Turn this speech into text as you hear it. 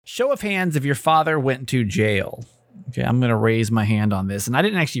Show of hands if your father went to jail. Okay, I'm going to raise my hand on this. And I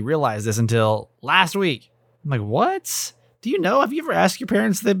didn't actually realize this until last week. I'm like, what? Do you know? Have you ever asked your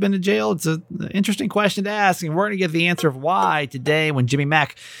parents if they've been to jail? It's an interesting question to ask. And we're going to get the answer of why today when Jimmy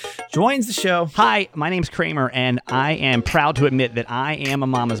Mack joins the show. Hi, my name's Kramer, and I am proud to admit that I am a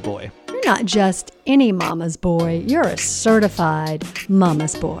mama's boy. You're not just any mama's boy. You're a certified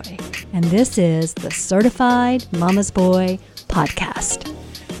mama's boy. And this is the Certified Mama's Boy Podcast.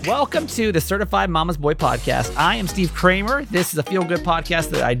 Welcome to the Certified Mama's Boy Podcast. I am Steve Kramer. This is a feel-good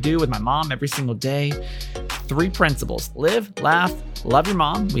podcast that I do with my mom every single day. 3 principles: live, laugh, love your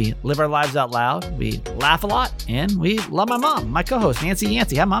mom. We live our lives out loud. We laugh a lot, and we love my mom, my co-host, Nancy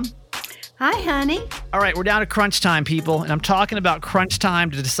Yancey. Hi, Mom. Hi, honey. All right, we're down to crunch time, people, and I'm talking about crunch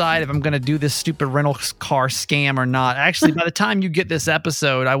time to decide if I'm going to do this stupid rental car scam or not. Actually, by the time you get this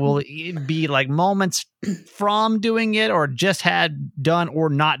episode, I will be like moments from doing it or just had done or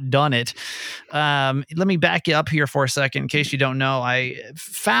not done it. Let me back you up here for a second in case you don't know. I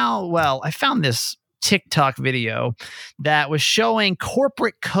found this TikTok video that was showing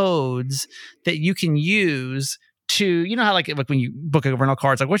corporate codes that you can use to, you know how like when you book a rental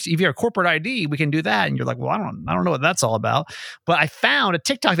car, it's like, if you're a corporate ID, we can do that. And you're like, well, I don't know what that's all about. But I found a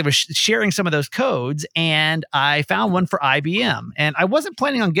TikTok that was sharing some of those codes, and I found one for IBM. And I wasn't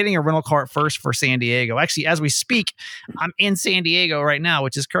planning on getting a rental car at first for San Diego. Actually, as we speak, I'm in San Diego right now,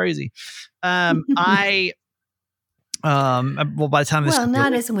 which is crazy. Well, by the time this,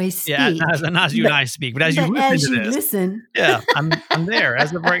 not as we speak, not as you and I speak, but as you listen to this, listen, yeah, I'm there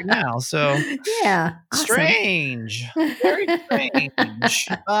as of right now. So yeah, awesome. Strange, very strange.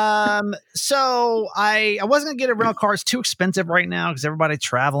 So I wasn't gonna get a rental car; it's too expensive right now because everybody's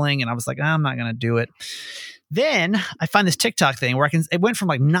traveling, and I was like, I'm not gonna do it. Then I find this TikTok thing where it went from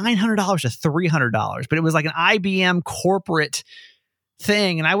like $900 to $300, but it was like an IBM corporate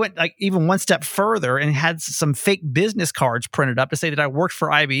thing. And I went like even one step further and had some fake business cards printed up to say that I worked for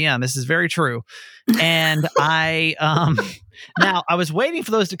IBM. This is very true. And now I was waiting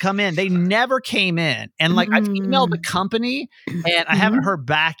for those to come in. They never came in. And like I've emailed the company and I haven't heard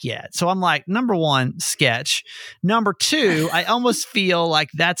back yet. So I'm like, number one, sketch. Number two, I almost feel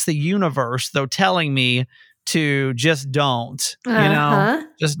like that's the universe though telling me to just don't,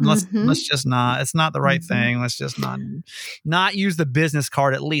 let's just not, it's not the right thing. Let's just not use the business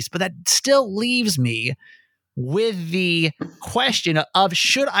card at least. But that still leaves me with the question of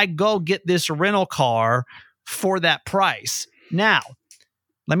should I go get this rental car for that price? Now,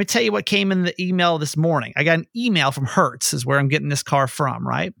 let me tell you what came in the email this morning. I got an email from Hertz, is where I'm getting this car from,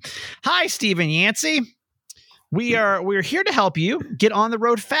 right? Hi, Stephen Yancey. We're here to help you get on the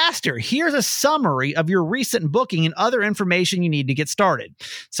road faster. Here's a summary of your recent booking and other information you need to get started.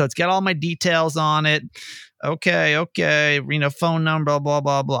 So it's got all my details on it. Okay. Phone number, blah,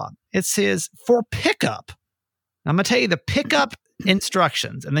 blah, blah. It says for pickup. I'm going to tell you the pickup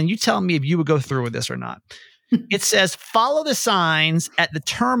instructions, and then you tell me if you would go through with this or not. It says, follow the signs at the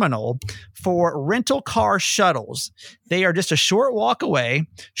terminal for rental car shuttles. They are just a short walk away.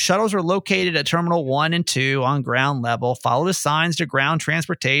 Shuttles are located at Terminal 1 and 2 on ground level. Follow the signs to ground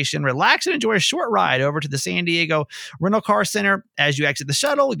transportation. Relax and enjoy a short ride over to the San Diego Rental Car Center. As you exit the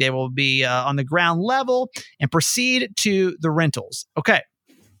shuttle, they will be on the ground level and proceed to the rentals. Okay.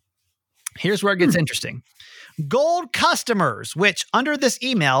 Here's where it gets interesting. Gold customers, which under this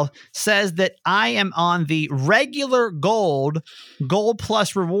email says that I am on the regular gold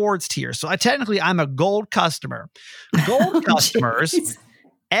plus rewards tier. So I'm a gold customer. Gold customers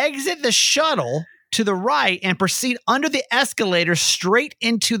exit the shuttle to the right and proceed under the escalator straight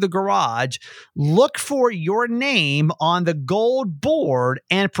into the garage. Look for your name on the gold board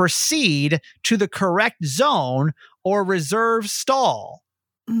and proceed to the correct zone or reserve stall.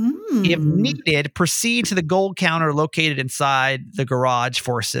 If needed, proceed to the gold counter located inside the garage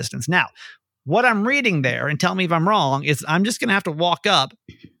for assistance. Now, what I'm reading there, and tell me if I'm wrong, is I'm just going to have to walk up,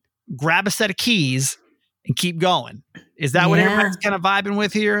 grab a set of keys, and keep going. Is that what everybody's kind of vibing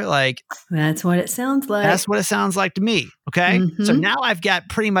with here? Like, that's what it sounds like. That's what it sounds like to me. Okay. So now I've got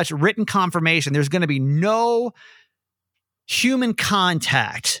pretty much written confirmation. There's going to be no human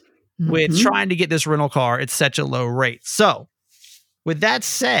contact with trying to get this rental car at such a low rate. So, with that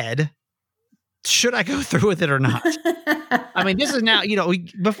said, should I go through with it or not? I mean, this is now,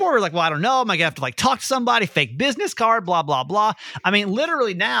 before we're like, well, I don't know. Am I going to have to like talk to somebody, fake business card, blah, blah, blah. I mean,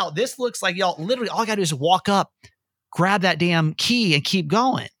 literally now this looks like all I got to do is walk up, grab that damn key and keep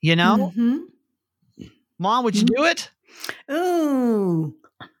going, Mom, would you do it? Ooh,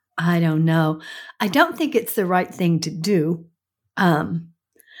 I don't know. I don't think it's the right thing to do.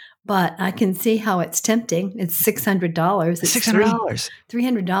 But I can see how it's tempting. It's $600. It's $600.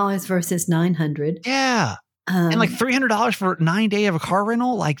 $300 versus $900. Yeah. And like $300 for 9 days of a car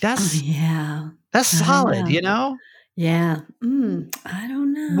rental. Like that's solid, you know? Yeah. I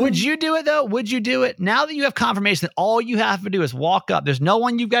don't know. Would you do it though? Would you do it? Now that you have confirmation that all you have to do is walk up, there's no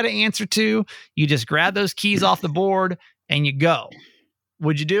one you've got to answer to. You just grab those keys off the board and you go.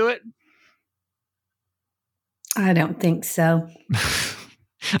 Would you do it? I don't think so.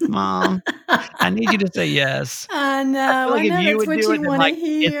 Mom, I need you to say yes. I know. I know that's what you want to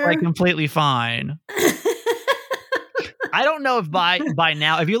hear. It's like completely fine. I don't know if by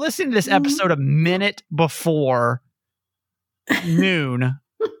now, if you're listening to this episode a minute before noon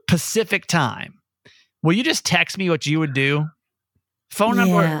Pacific time, will you just text me what you would do? Phone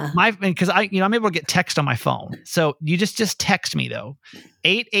number, because I'm able to get text on my phone. So you just text me though,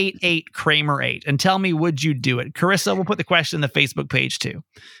 888 Kramer 8, and tell me, would you do it? Carissa, we'll put the question in the Facebook page too.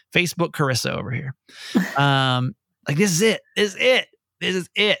 Facebook Carissa over here. Like this is it. This is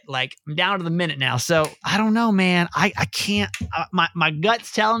it. Like I'm down to the minute now. So I don't know, man. I can't. My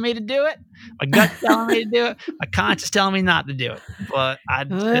gut's telling me to do it. My gut's telling me to do it. My conscience telling me not to do it. But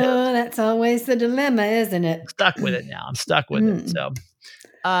that's always the dilemma, isn't it? I'm stuck with it now. I'm stuck with it. So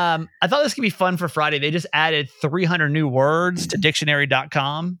I thought this could be fun for Friday. They just added 300 new words to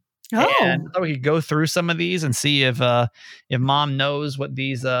dictionary.com. Oh. And I thought we could go through some of these and see if Mom knows what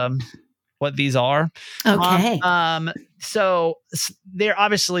these are. Okay. So they're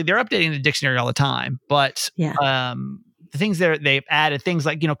updating the dictionary all the time, but the things they've added things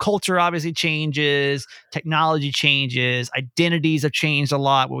like, culture obviously changes, technology changes, identities have changed a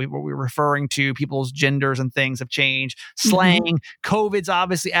lot. What we're referring to, people's genders and things have changed. Slang, COVID's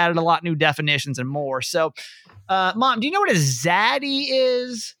obviously added a lot of new definitions and more. So, Mom, do you know what a zaddy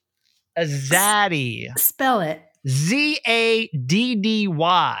is? A zaddy. Spell it. Zaddy.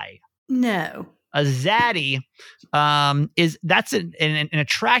 No. A zaddy that's an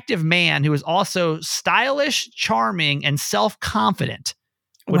attractive man who is also stylish, charming, and self-confident.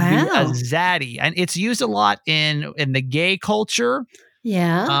 Would be a zaddy, and it's used a lot in the gay culture.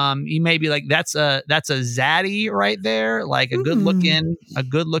 Yeah. You may be like, that's a zaddy right there, like a good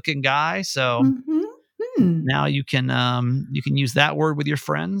looking guy. So now you can use that word with your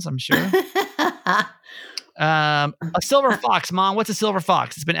friends, I'm sure. A silver fox, Mom. What's a silver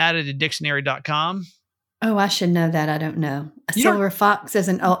fox? It's been added to dictionary.com. Oh, I should know that. I don't know. A silver fox as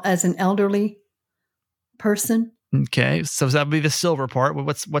an elderly person. Okay, so that would be the silver part.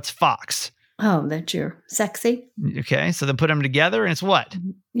 What's fox? Oh, that you're sexy. Okay, so then put them together and it's what?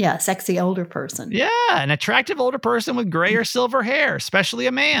 Yeah, sexy older person. Yeah, an attractive older person with gray or silver hair, especially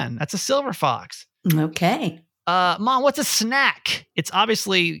a man. That's a silver fox. Okay. Mom, what's a snack? It's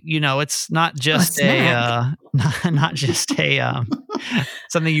obviously, it's not just not just a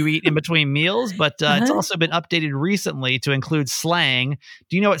something you eat in between meals, but it's also been updated recently to include slang.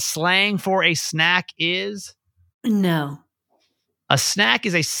 Do you know what slang for a snack is? No. A snack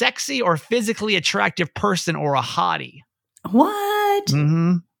is a sexy or physically attractive person or a hottie. What?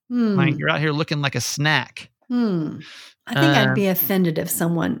 Mm-hmm. Like you're out here looking like a snack. I think I'd be offended if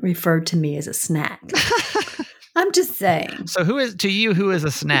someone referred to me as a snack. I'm just saying. So who is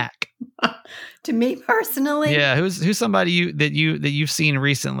a snack? To me personally? Yeah, who's somebody that you've seen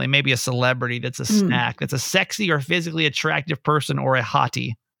recently, maybe a celebrity that's a snack, that's a sexy or physically attractive person or a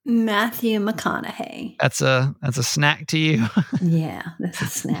hottie? Matthew McConaughey. That's a snack to you? Yeah, that's a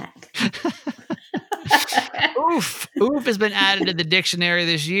snack. Oof. Oof has been added to the dictionary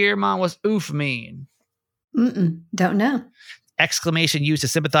this year. Mom, what's oof mean? Don't know. Exclamation used to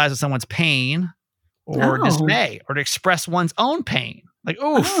sympathize with someone's pain or dismay, or to express one's own pain. Like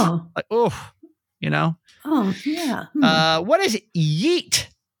oof. Like oof. Oh, yeah. What is yeet?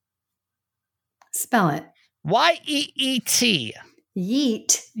 Spell it. Y-E-E-T.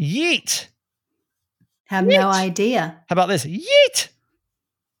 Yeet. Yeet. Have no idea. How about this? Yeet.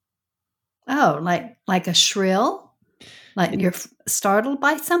 Oh, like a shrill? Like you're startled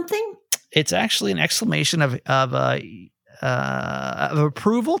by something? It's actually an exclamation of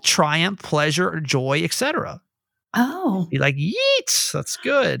approval, triumph, pleasure, or joy, etc. Oh. Be like, yeet. That's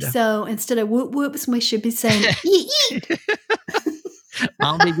good. So instead of whoop whoops, we should be saying yeet.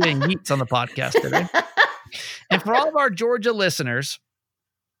 I'll be getting yeets on the podcast today. And for all of our Georgia listeners,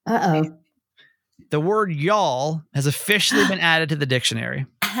 the word y'all has officially been added to the dictionary.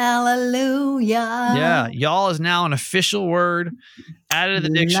 Hallelujah. Yeah, y'all is now an official word added to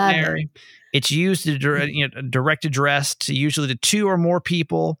the dictionary. It's used to direct address to usually to two or more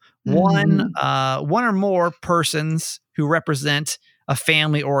people, one or more persons who represent a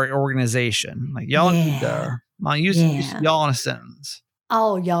family or an organization. Like y'all, use y'all in a sentence.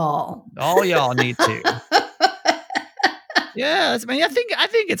 All y'all. All y'all need to. Yeah, I think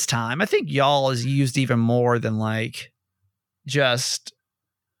it's time. I think y'all is used even more than like just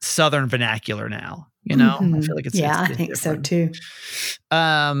Southern vernacular now. You know, I feel like it's I it's think different. so too.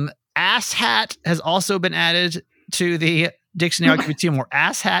 Ass hat has also been added to the dictionary. I'll give you two more.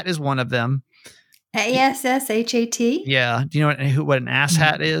 Ass hat is one of them. ASSHAT? Yeah. Do you know what an ass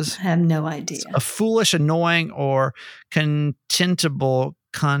hat is? I have no idea. A foolish, annoying, or contemptible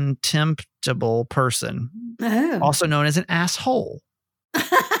person. Oh. Also known as an asshole.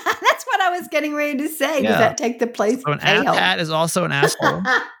 That's what I was getting ready to say. Yeah. Does that take the place So of an ass a-hole? hat is also an asshole.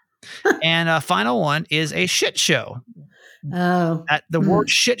 And a final one is a shit show. Oh. The word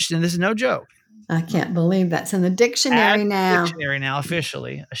shit, and this is no joke. I can't believe that's in the dictionary now. Dictionary now,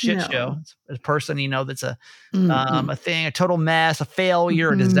 officially. A shit No. show. It's a person, that's a thing, a total mess, a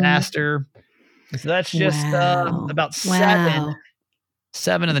failure, a disaster. So that's just about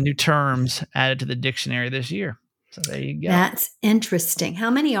seven of the new terms added to the dictionary this year. So there you go. That's interesting. How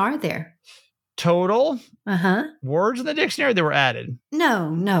many are there? Total words in the dictionary that were added. No,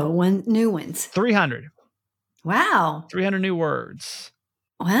 new ones. 300. Wow. 300 new words.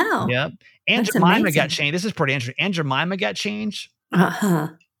 Wow. Yep. Aunt Jemima got changed. This is pretty interesting. Aunt Jemima got changed. It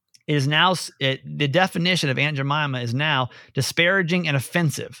is now, the definition of Aunt Jemima is now disparaging and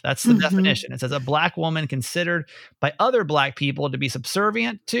offensive. That's the definition. It says a black woman considered by other black people to be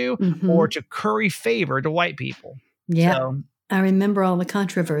subservient to or to curry favor to white people. Yeah. So, I remember all the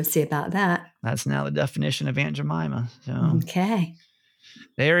controversy about that. That's now the definition of Aunt Jemima. So okay.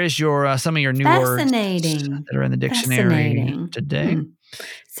 There is your some of your new words that are in the dictionary today.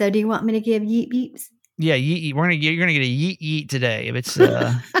 So do you want me to give yeet yeets? Yeah, yeet. You're gonna get a yeet yeet today. If it's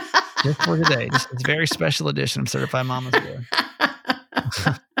just for today, it's a very special edition of Certified Mama's Boy.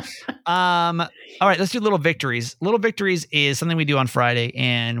 All right, let's do little victories. Little victories is something we do on Friday,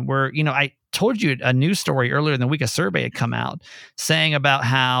 and I told you a news story earlier in the week. A survey had come out saying about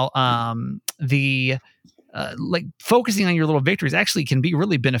how like focusing on your little victories actually can be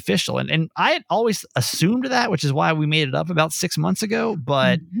really beneficial. And I had always assumed that, which is why we made it up about 6 months ago.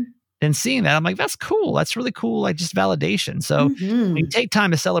 But then seeing that, I'm like, that's cool. That's really cool. Like just validation. So when you take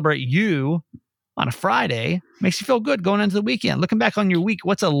time to celebrate you on a Friday, makes you feel good going into the weekend. Looking back on your week,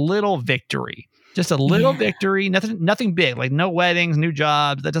 what's a little victory? Just a little victory, nothing big, like no weddings, new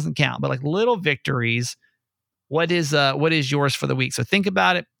jobs, that doesn't count, but like little victories. What is yours for the week? So think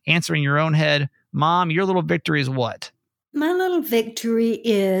about it, answer in your own head. Mom, your little victory is what? My little victory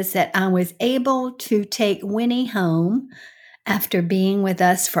is that I was able to take Winnie home after being with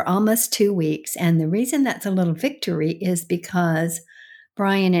us for almost 2 weeks. And the reason that's a little victory is because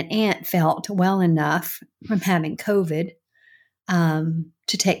Brian and Aunt felt well enough from having COVID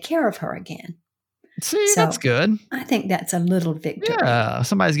to take care of her again. See, that's good. I think that's a little victory. Yeah,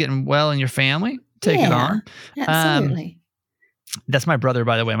 somebody's getting well in your family. Take it on. Absolutely. That's my brother,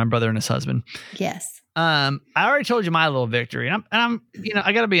 by the way. My brother and his husband. Yes. I already told you my little victory, and I'm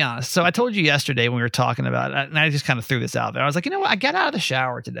I got to be honest. So I told you yesterday when we were talking about it, and I just kind of threw this out there. I was like, you know what? I got out of the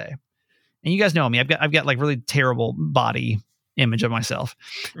shower today, and you guys know me. I've got like really terrible body image of myself,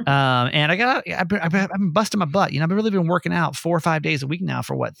 and I've been busting my butt. I've really been working out 4 or 5 days a week now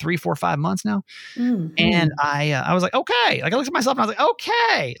for what 3, 4, 5 months now, and I was like, okay. Like I looked at myself and I was like,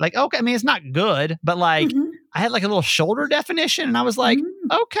 okay, I mean, it's not good, but like. I had like a little shoulder definition and I was like,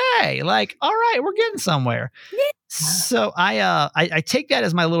 okay, like, all right, we're getting somewhere. Yeah. So I take that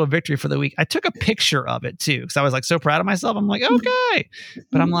as my little victory for the week. I took a picture of it too. Cause I was like, so proud of myself. I'm like, okay.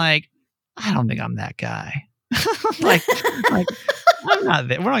 But I'm like, I don't think I'm that guy. like I'm not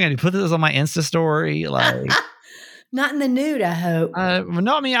there. We're not going to put this on my Insta story. Like, not in the nude, I hope.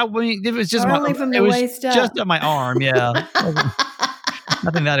 No, I mean, it was just only from the waist up. Just on my arm. Yeah.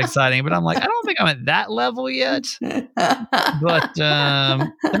 Nothing that exciting, but I'm like, I don't think I'm at that level yet. But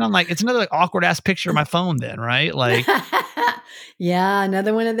then I'm like, it's another like awkward ass picture of my phone then, right? Like, yeah,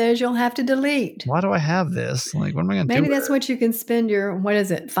 another one of those you'll have to delete. Why do I have this? Like, what am I going to do? Maybe that's what you can spend your,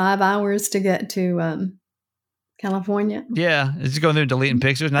 5 hours to get to California? Yeah, just going through and deleting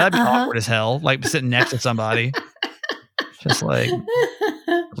pictures. Now that'd be awkward as hell, like sitting next to somebody. Just like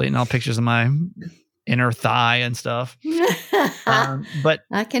deleting all pictures of my inner thigh and stuff. But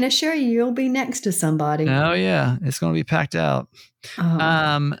I can assure you, you'll be next to somebody. Oh yeah, it's going to be packed out.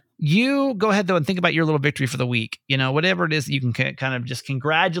 You go ahead though and think about your little victory for the week. Whatever it is, you can kind of just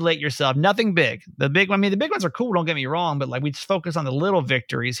congratulate yourself. Nothing big. The big ones are cool. Don't get me wrong, but like we just focus on the little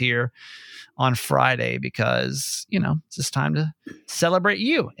victories here on Friday because it's just time to celebrate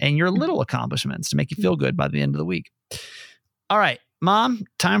you and your little accomplishments to make you feel good by the end of the week. All right, Mom,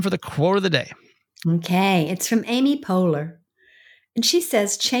 time for the quote of the day. Okay, it's from Amy Poehler. And she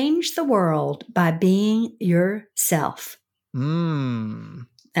says, change the world by being yourself.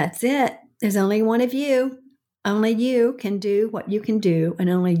 That's it. There's only one of you. Only you can do what you can do, and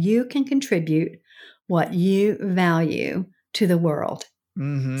only you can contribute what you value to the world.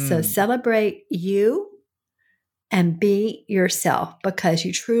 So celebrate you and be yourself, because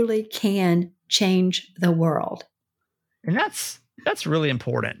you truly can change the world. And that's really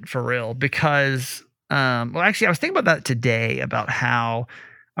important, for real, because well, actually, I was thinking about that today, about how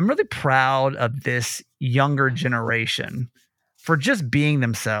I'm really proud of this younger generation for just being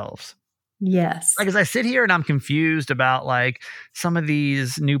themselves. Yes. Like, as I sit here and I'm confused about like some of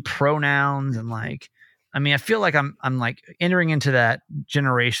these new pronouns, and like, I mean, I feel like I'm like entering into that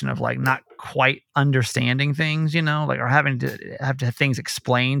generation of like not quite understanding things, you know, like, or having to have things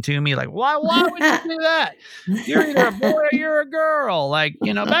explained to me. Like, why would you do that? You're either a boy or you're a girl. Like,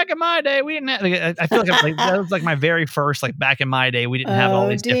 you know, back in my day, we didn't have, like, I feel like that was like my very first, like, back in my day, we didn't have all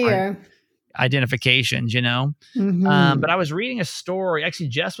these different identifications, you know? But I was reading a story. Actually,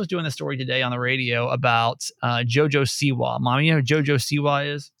 Jess was doing the story today on the radio about JoJo Siwa. Mom, you know who JoJo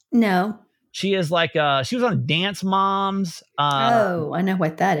Siwa is? No. She is like, she was on Dance Moms. I know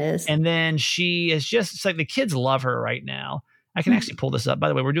what that is. And then she is just, it's like the kids love her right now. I can actually pull this up. By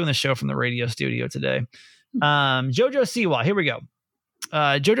the way, we're doing the show from the radio studio today. JoJo Siwa, here we go.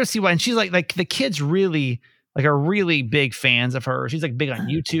 JoJo Siwa, and she's like the kids really like are really big fans of her. She's like big on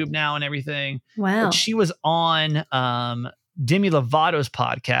YouTube now and everything. Wow. But she was on Demi Lovato's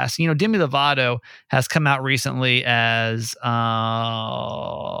podcast. You know, Demi Lovato has come out recently as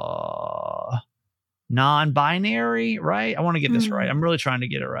non-binary, right? I want to get this right. I'm really trying to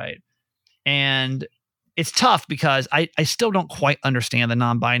get it right. And it's tough because I still don't quite understand the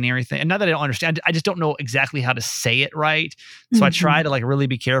non-binary thing. And not that I don't understand, I just don't know exactly how to say it right. So I try to like really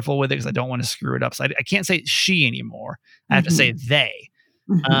be careful with it because I don't want to screw it up. So I can't say she anymore. I have to say they.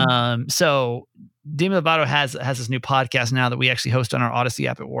 So Demi Lovato has this new podcast now that we actually host on our Odyssey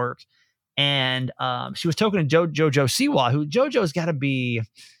app at work. And she was talking to JoJo Siwa, who JoJo's got to be,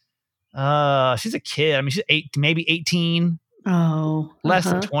 she's a kid. I mean, she's maybe 18. Oh, less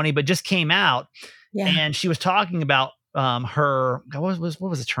than 20, but just came out. Yeah. And she was talking about her, what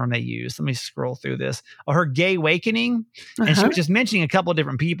was the term they used? Let me scroll through this. Her gay awakening. And she was just mentioning a couple of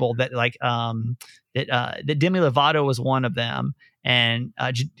different people that like that Demi Lovato was one of them. And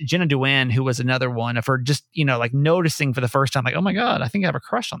Jenna Dewan, who was another one of her, just, you know, like noticing for the first time, like, oh my God, I think I have a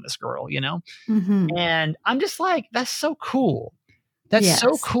crush on this girl, you know? And I'm just like, that's so cool. That's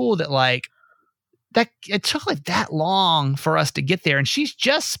so cool that like, that it took like that long for us to get there. And she's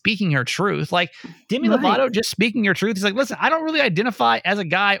just speaking her truth. Like Demi Lovato just speaking her truth. He's like, listen, I don't really identify as a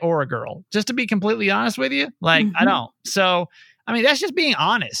guy or a girl, just to be completely honest with you. Like, I don't. So, I mean, that's just being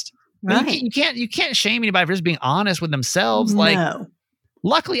honest. Right. You can't shame anybody for just being honest with themselves. Like,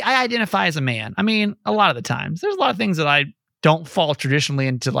 luckily I identify as a man. I mean, a lot of the times there's a lot of things that I don't fall traditionally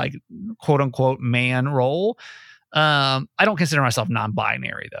into, like quote unquote man role. I don't consider myself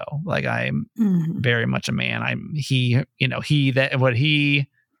non-binary though. Like I'm very much a man. I'm he, you know, he, that, what he,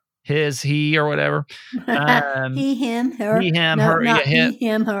 his, he, or whatever. He, him, her. He, him, no, her. Not Yeah, he,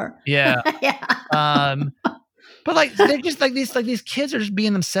 him, her. Yeah. But like, they're just like these kids are just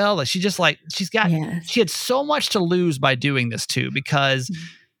being themselves. Like she had so much to lose by doing this too, because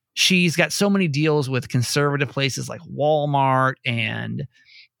she's got so many deals with conservative places like Walmart and,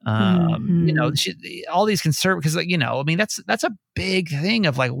 you know, all these conservative, because, like, you know, I mean, that's a big thing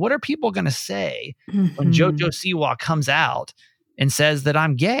of like, what are people going to say when JoJo Siwa comes out and says that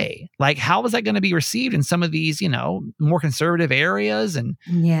I'm gay? Like, how is that going to be received in some of these, you know, more conservative areas? And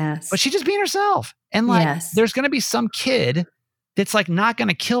but she's just being herself. And like, there's going to be some kid that's like not going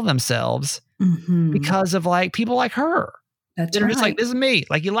to kill themselves because of like people like her. They're just like, this is me.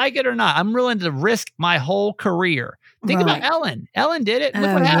 Like, you like it or not, I'm willing to risk my whole career. Think about Ellen. Ellen did it.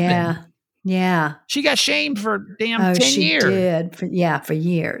 Look what happened. Yeah. She got shamed for 10 years. Did. For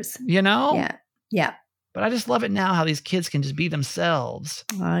years. You know? Yeah. Yeah. But I just love it now how these kids can just be themselves.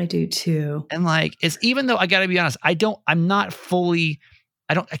 I do too. And like, it's, even though I got to be honest, I can't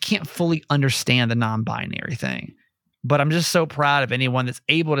fully understand the non-binary thing. But I'm just so proud of anyone that's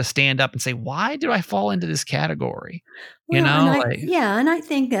able to stand up and say, why do I fall into this category? Well, you know? And I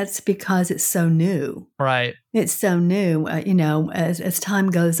think that's because it's so new. Right. It's so new. You know, as time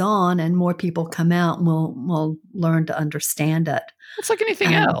goes on and more people come out, we'll learn to understand it. It's like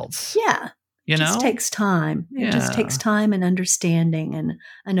anything else. Yeah. You know? It just takes time. It just takes time and understanding and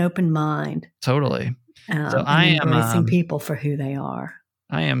an open mind. Totally. So I am embracing people for who they are.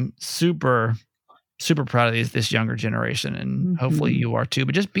 I am super super proud of this younger generation, and hopefully you are too.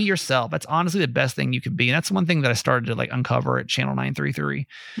 But just be yourself. That's honestly the best thing you could be. And that's one thing that I started to like uncover at Channel 933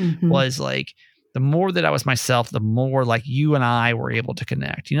 was like, the more that I was myself, the more like you and I were able to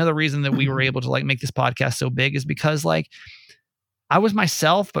connect. You know, the reason that we were able to like make this podcast so big is because like I was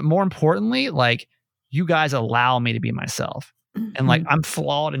myself, but more importantly, like you guys allow me to be myself. And like I'm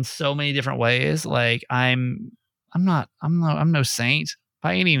flawed in so many different ways. Like I'm no saint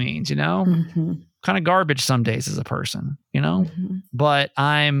by any means, you know. Kind of garbage some days as a person, you know, but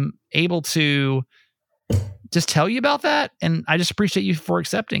I'm able to just tell you about that. And I just appreciate you for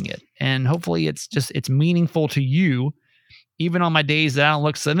accepting it. And hopefully it's meaningful to you, even on my days that I don't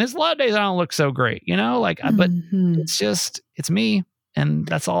look so, and there's a lot of days I don't look so great, you know, like, but it's me. And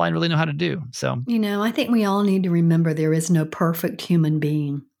that's all I really know how to do. So, you know, I think we all need to remember there is no perfect human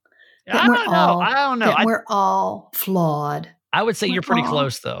being. I don't know. That we're all flawed. I would say you're pretty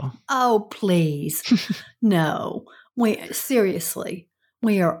close, though. Oh, please. No. Seriously,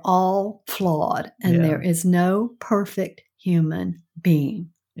 we are all flawed, and there is no perfect human being.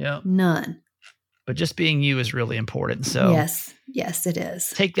 Yeah. None. But just being you is really important. So yes, it is.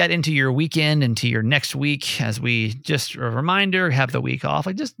 Take that into your weekend, into your next week, as we just a reminder, have the week off.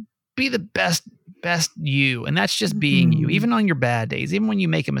 Like just be the best you. And that's just being you, even on your bad days, even when you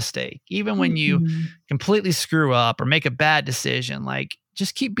make a mistake, even when you completely screw up or make a bad decision, like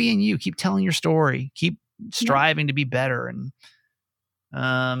just keep being you, keep telling your story, keep striving to be better. And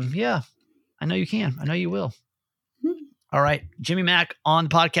I know you can. I know you will. All right. Jimmy Mack on the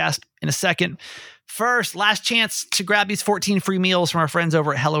podcast in a second. First, last chance to grab these 14 free meals from our friends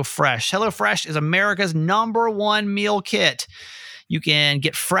over at HelloFresh. HelloFresh is America's #1 meal kit. You can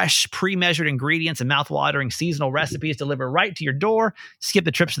get fresh, pre-measured ingredients and mouth-watering seasonal recipes delivered right to your door. Skip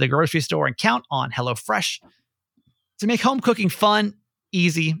the trips to the grocery store and count on HelloFresh to make home cooking fun,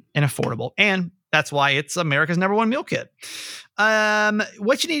 easy, and affordable. And that's why it's America's #1 meal kit.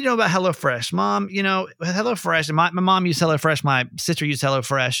 What you need to know about HelloFresh, Mom, you know, HelloFresh, and my mom used HelloFresh, my sister used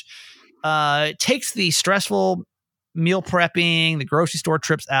HelloFresh. It takes the stressful meal prepping, the grocery store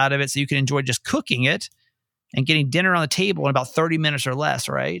trips out of it, so you can enjoy just cooking it and getting dinner on the table in about 30 minutes or less,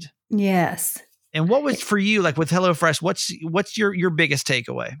 right? Yes. And what was for you, like with HelloFresh, what's your biggest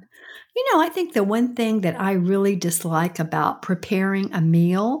takeaway? You know, I think the one thing that I really dislike about preparing a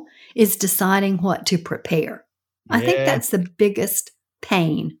meal is deciding what to prepare. Yeah. I think that's the biggest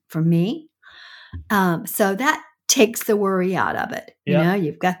pain for me. So that takes the worry out of it. Yeah. You know,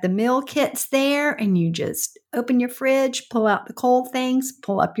 you've got the meal kits there and you just open your fridge, pull out the cold things,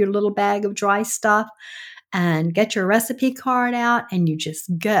 pull up your little bag of dry stuff, and get your recipe card out and you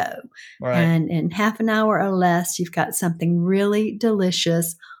just go. Right. And in half an hour or less, you've got something really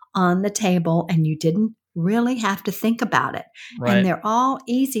delicious on the table and you didn't really have to think about it. Right. And they're all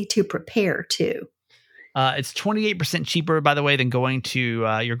easy to prepare too. It's 28% cheaper, by the way, than going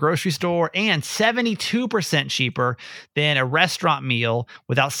to your grocery store, and 72% cheaper than a restaurant meal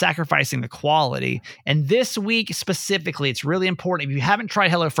without sacrificing the quality. And this week specifically, it's really important. If you haven't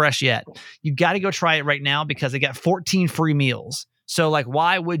tried HelloFresh yet, you got to go try it right now because they got 14 free meals. So like,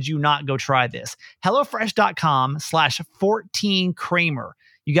 why would you not go try this? HelloFresh.com/14Kramer.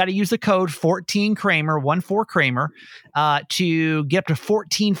 You got to use the code 14Kramer, 14 Kramer, to get up to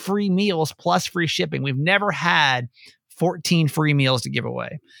 14 free meals plus free shipping. We've never had 14 free meals to give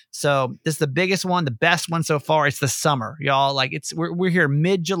away. So this is the biggest one, the best one so far. It's the summer, y'all. Like we're here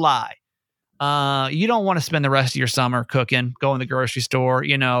mid-July. You don't want to spend the rest of your summer cooking, going to the grocery store,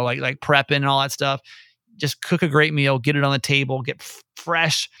 you know, like prepping and all that stuff. Just cook a great meal, get it on the table, get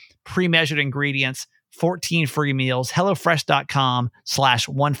fresh, pre-measured ingredients. 14 free meals,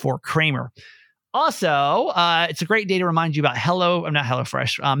 HelloFresh.com/14Kramer. Also, it's a great day to remind you about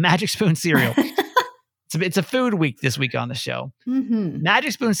Magic Spoon cereal. It's a food week this week on the show.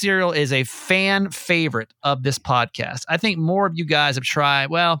 Magic Spoon cereal is a fan favorite of this podcast. I think more of you guys have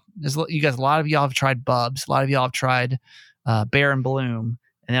tried, a lot of y'all have tried Bubs. A lot of y'all have tried Bear and Bloom.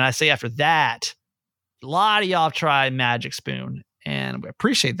 And then I say after that, a lot of y'all have tried Magic Spoon. And we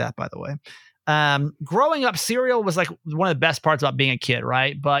appreciate that, by the way. Growing up, cereal was like one of the best parts about being a kid,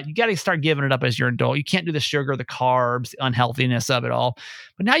 right? But you got to start giving it up as you're an adult. You can't do the sugar, the carbs, the unhealthiness of it all.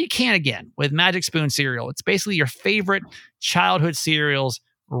 But now you can again with Magic Spoon cereal. It's basically your favorite childhood cereals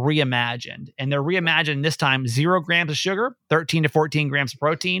reimagined. And they're reimagined this time 0 grams of sugar, 13 to 14 grams of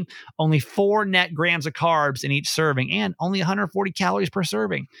protein, only 4 net grams of carbs in each serving, and only 140 calories per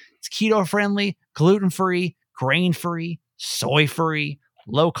serving. It's keto friendly, gluten-free, grain-free, soy-free,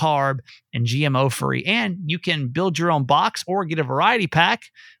 low carb, and GMO free. And you can build your own box or get a variety pack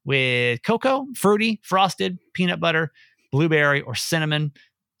with cocoa, fruity, frosted, peanut butter, blueberry, or cinnamon.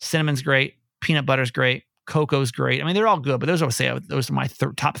 Cinnamon's great. Peanut butter's great. Cocoa's great. I mean, they're all good, but those I would say those are my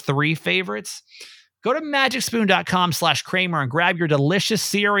top 3 favorites. Go to magicspoon.com/Kramer and grab your delicious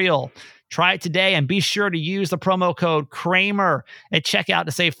cereal. Try it today and be sure to use the promo code Kramer at checkout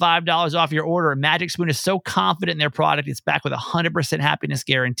to save $5 off your order. Magic Spoon is so confident in their product, it's backed with a 100% happiness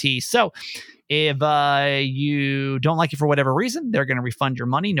guarantee. So if you don't like it for whatever reason, they're going to refund your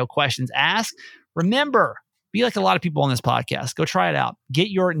money. No questions asked. Remember, be like a lot of people on this podcast. Go try it out.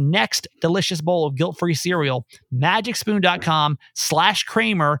 Get your next delicious bowl of guilt-free cereal,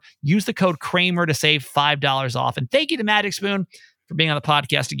 magicspoon.com/Kramer. Use the code Kramer to save $5 off. And thank you to Magic Spoon for being on the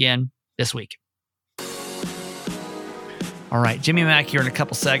podcast again this week. All right, Jimmy Mack here in a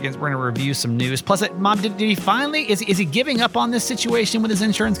couple seconds. We're going to review some news. Plus, Mom, did he finally, is he giving up on this situation with his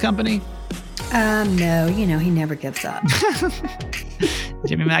insurance company? No, he never gives up.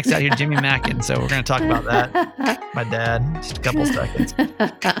 Jimmy Mack's out here, Jimmy Mackin. So we're going to talk about that. My dad, just a couple seconds.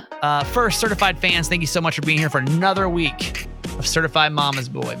 First, certified fans, thank you so much for being here for another week of Certified Mama's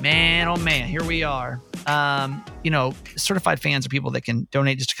Boy. Man, oh man, here we are. Certified fans are people that can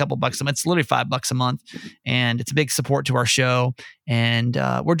donate just a couple bucks a month. It's literally $5 a month, and it's a big support to our show. And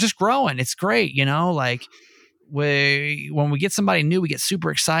we're just growing. It's great, when we get somebody new, we get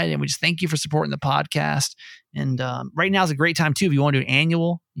super excited, and we just thank you for supporting the podcast. And right now is a great time too. If you want to do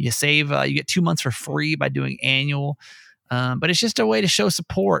annual, you save, you get 2 months for free by doing annual. But it's just a way to show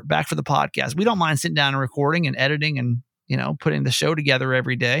support back for the podcast. We don't mind sitting down and recording and editing and, putting the show together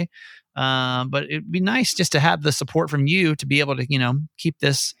every day. But it'd be nice just to have the support from you to be able to, keep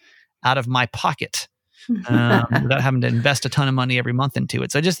this out of my pocket. Without having to invest a ton of money every month into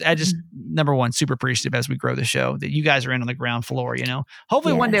it. So I just number one, super appreciative as we grow the show that you guys are in on the ground floor,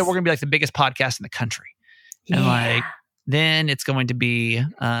 hopefully one day we're going to be like the biggest podcast in the country. Yeah. And then it's going to be,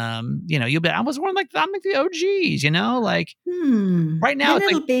 you'll be, I'm like the OGs, right now then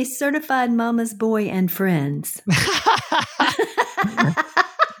it'll be Certified Mama's Boy and Friends.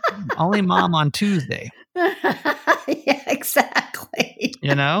 Only Mom on Tuesday. Yeah, exactly.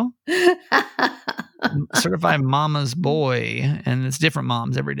 Certified Mama's Boy, and it's different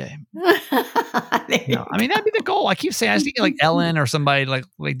moms every day. That'd be the goal. I keep saying I just need like Ellen or somebody like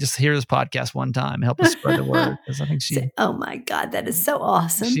just hear this podcast one time and help us spread the word, because I think oh my God, that is so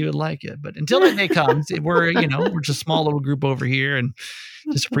awesome. She would like it. But until that day comes, we're just a small little group over here, and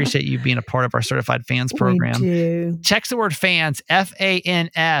just appreciate you being a part of our Certified Fans program. We do. Text the word fans,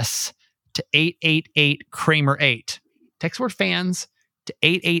 FANS, to 888-Kramer-8. Text the word fans to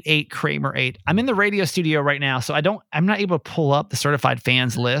 888-Kramer-8. I'm in the radio studio right now, so I'm not able to pull up the certified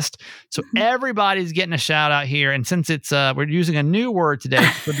fans list. So everybody's getting a shout out here. And since it's we're using a new word today,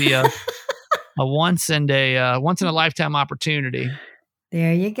 it could be a once in a lifetime opportunity.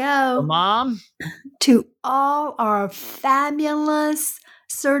 There you go. So, Mom, to all our fabulous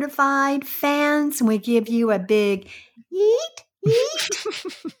certified fans, we give you a big eat.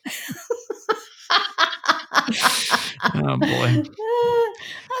 Oh boy.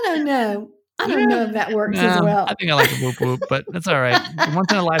 I don't know if that works as well. I think I like a whoop whoop, but that's all right.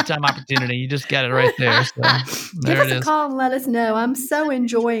 Once in a lifetime opportunity. You just got it right there. So there Give us a call and let us know. I'm so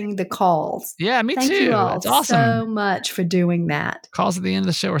enjoying the calls. Yeah, me too. Thank you all it's awesome. so much for doing that. Calls at the end of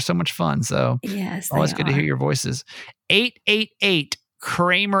the show are so much fun. So yes, always good to hear your voices.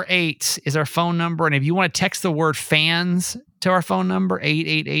 888-Kramer-8 is our phone number. And if you want to text the word fans to our phone number,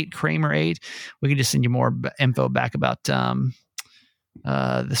 888-Kramer-8, we can just send you more info back about the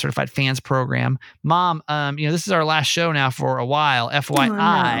Certified Fans program. Mom, this is our last show now for a while.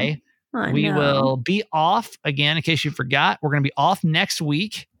 FYI, we will be off again. In case you forgot, we're going to be off next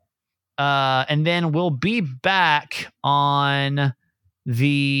week. And then we'll be back on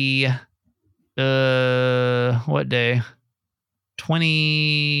the, what day?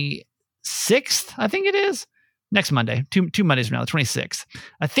 26th, I think it is. Next Monday, two Mondays from now, the 26th.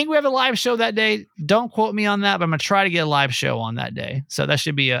 I think we have a live show that day. Don't quote me on that, but I'm going to try to get a live show on that day. So that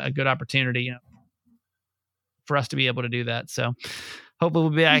should be a good opportunity, for us to be able to do that. So hopefully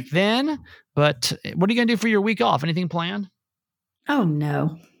we'll be back then. But what are you going to do for your week off? Anything planned? Oh,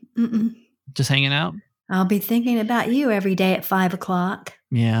 no. Mm-mm. Just hanging out? I'll be thinking about you every day at 5:00.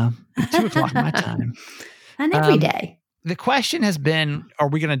 Yeah. 2:00 my time. And every day. The question has been, are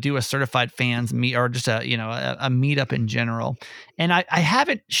we going to do a certified fans meet or just a meetup in general? And I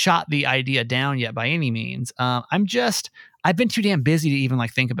haven't shot the idea down yet by any means. I've been too damn busy to even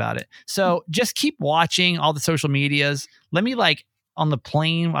think about it. So just keep watching all the social medias. Let me on the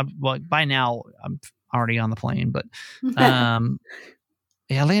plane. By now I'm already on the plane, but I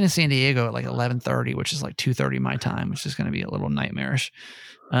land in San Diego at 11:30, which is 2:30 my time, which is going to be a little nightmarish.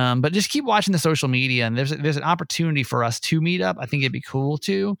 But just keep watching the social media, and there's an opportunity for us to meet up. I think it'd be cool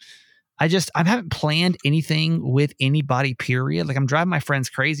too. I haven't planned anything with anybody, period. Like I'm driving my friends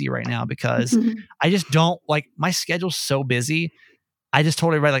crazy right now because I just don't like my schedule's so busy. I just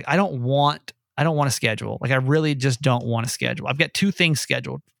told everybody, like, I don't want to schedule. Like, I really just don't want to schedule. I've got 2 things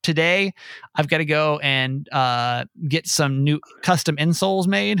scheduled. Today, I've got to go and get some new custom insoles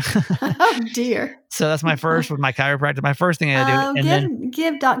made. Oh, dear. So that's my first with my chiropractor. My first thing I got to do. And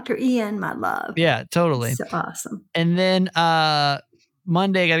give Dr. Ian my love. Yeah, totally. So awesome. And then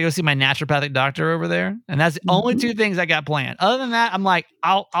Monday, I got to go see my naturopathic doctor over there. And that's the only 2 things I got planned. Other than that, I'm like,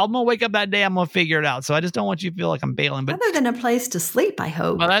 I'm going to wake up that day. I'm going to figure it out. So I just don't want you to feel like I'm bailing. But other than a place to sleep, I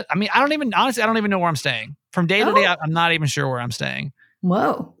hope. Well, I don't even know where I'm staying. From day to day, I'm not even sure where I'm staying.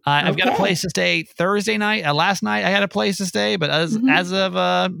 Whoa. I've got a place to stay Thursday night. Last night, I had a place to stay. But as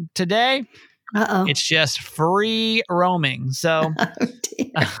of today, it's just free roaming. So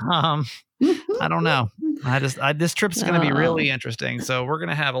I don't know. This trip's going to be really interesting. So we're going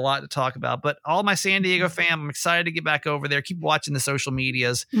to have a lot to talk about. But all my San Diego fam, I'm excited to get back over there. Keep watching the social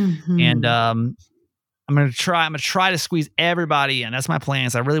medias, and I'm going to try to squeeze everybody in. That's my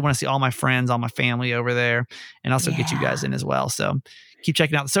plans. I really want to see all my friends, all my family over there, and also get you guys in as well. So keep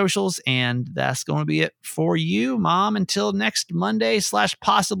checking out the socials, and that's going to be it for you, Mom. Until next Monday /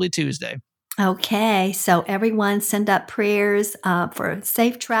 possibly Tuesday. Okay, so everyone send up prayers for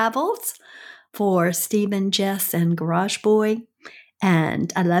safe travels for Stephen, Jess, and Garage Boy.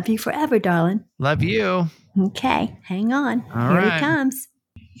 And I love you forever, darling. Love you. Okay, hang on. All Here right. he comes.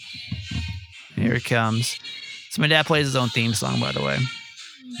 Here it comes. So my dad plays his own theme song, by the way, in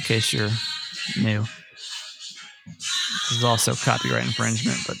case you're new. This is also copyright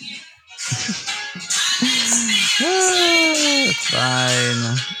infringement, but it's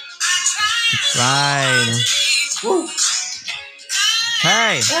fine. It's fine. Woo.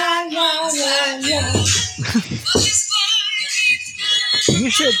 Hey.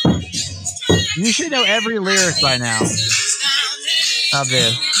 You should know every lyric by now of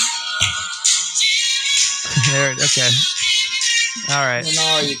this. There, okay. All right. When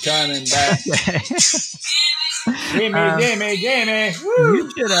are you coming back? Gimme. Woo.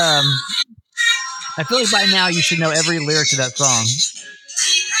 You should I feel like by now you should know every lyric to that song.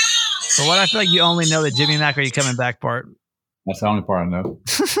 But what I feel like you only know the Jimmy Mack Are You Coming Back part. That's the only part I know.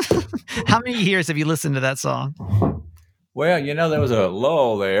 How many years have you listened to that song? Well, there was a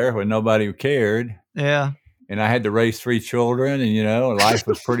lull there when nobody cared. Yeah. And I had to raise 3 children, and, life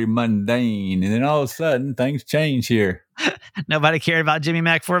was pretty mundane. And then all of a sudden, things changed here. Nobody cared about Jimmy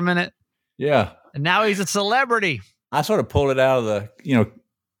Mack for a minute. Yeah. And now he's a celebrity. I sort of pulled it out of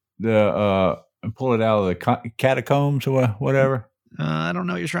the catacombs or whatever. I don't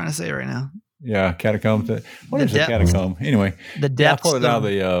know what you're trying to say right now. Yeah, catacombs. What is a catacomb? Anyway, the depths. I pulled it out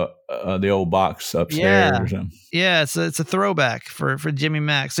of the old box upstairs or something. Yeah, it's a throwback for Jimmy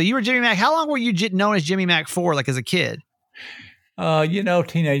Mack. So you were Jimmy Mack. How long were you known as Jimmy Mack for, like as a kid?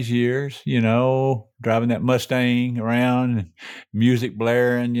 Teenage years, driving that Mustang around, music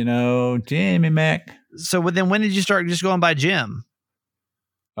blaring, Jimmy Mack. So then when did you start just going by Jim?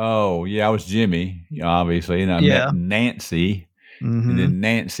 Oh, yeah, I was Jimmy, obviously, and I met Nancy. Mm-hmm. And then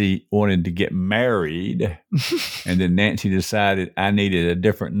Nancy wanted to get married, and then Nancy decided I needed a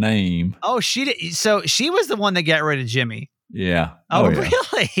different name. Oh, she did. So she was the one that got rid of Jimmy. Yeah. Oh yeah.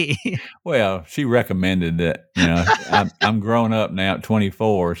 Really? Well, she recommended that. I'm grown up now at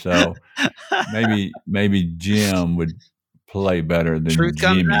 24, so maybe Jim would play better than Truth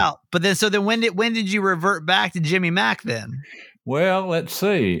Jimmy. Comes out. But then when did you revert back to Jimmy Mack then? Well, let's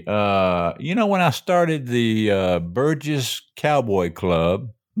see. When I started the Burgess Cowboy Club,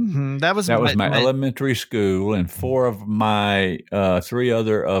 that was my elementary school, and 3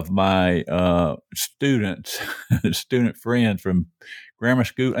 other of my student friends from grammar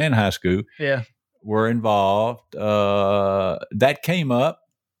school and high school, were involved. That came up.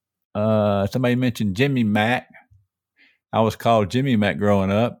 Somebody mentioned Jimmy Mack. I was called Jimmy Mack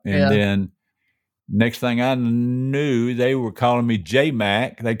growing up, and then. Next thing I knew, they were calling me J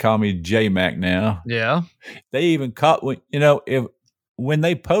Mac. They call me J Mac now. Yeah. They even when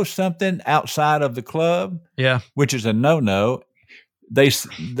they post something outside of the club, which is a no-no, they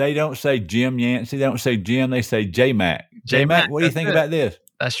don't say Jim Yancey. They don't say Jim. They say J Mac. J Mac, what do you think about this?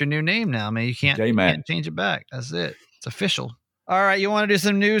 That's your new name now, man. You can't change it back. That's it. It's official. All right. You want to do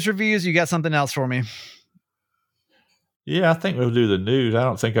some news reviews? You got something else for me? Yeah, I think we'll do the news. I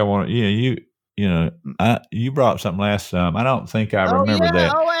don't think I want to, you brought something last time. I don't think I remember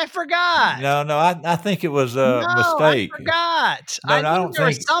that. Oh, I forgot. No, I think it was a mistake. I forgot. I don't there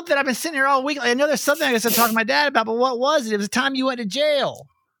think was something. I've been sitting here all week. I know there's something I was talking to my dad about, but what was it? It was the time you went to jail.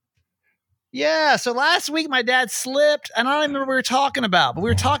 Yeah. So last week my dad slipped, and I don't remember what we were talking about, but we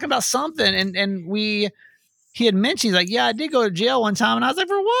were talking about something, and he had mentioned, he's like, yeah, I did go to jail one time. And I was like,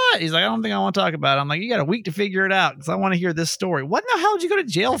 for what? He's like, I don't think I want to talk about it. I'm like, you got a week to figure it out because I want to hear this story. What the hell did you go to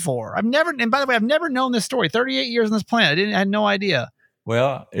jail for? And by the way, I've never known this story. 38 years on this planet. I had no idea.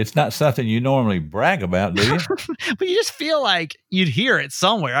 Well, it's not something you normally brag about, do you? But you just feel like you'd hear it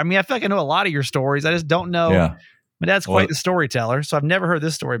somewhere. I mean, I feel like I know a lot of your stories. I just don't know. Yeah. My dad's quite the storyteller, so I've never heard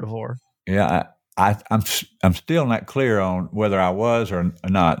this story before. Yeah, I'm still not clear on whether I was or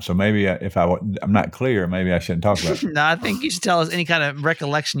not. So maybe I'm not clear, maybe I shouldn't talk about it. No, I think you should tell us any kind of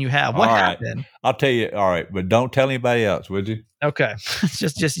recollection you have. What happened? I'll tell you. All right, but don't tell anybody else, would you? Okay, it's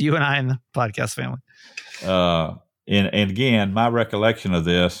just you and I and the podcast family. And again, my recollection of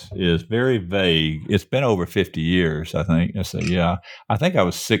this is very vague. It's been over 50 years, I think. I say, yeah, I think I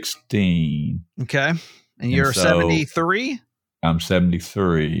was 16. Okay, and you're 73. I'm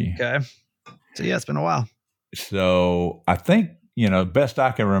 73. Okay. So, yeah, it's been a while. So, I think, best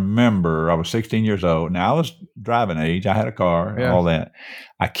I can remember, I was 16 years old. Now, I was driving age. I had a car, all that.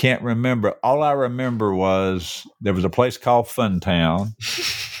 I can't remember. All I remember was there was a place called Funtown,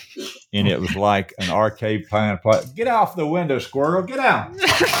 and it was like an arcade playing. Get off the window, squirrel. Get out.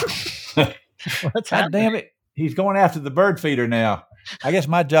 God damn it. He's going after the bird feeder now. I guess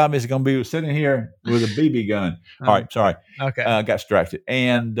my job is going to be sitting here with a BB gun. All right, sorry. Okay. Got distracted.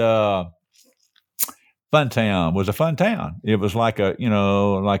 And Funtown was a fun town. It was like a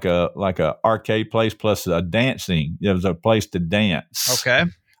arcade place plus a dancing. It was a place to dance. Okay.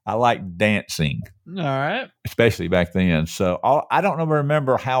 I like dancing. All right. Especially back then. So I don't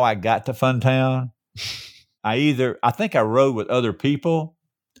remember how I got to Funtown. I think I rode with other people.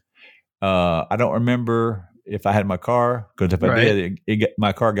 I don't remember if I had my car, because if I did,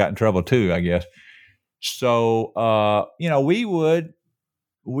 my car got in trouble too, I guess. So, we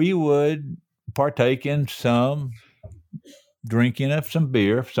would partake in some drinking of some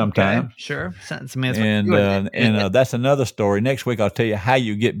beer sometimes. Okay, sure. And that's another story. Next week, I'll tell you how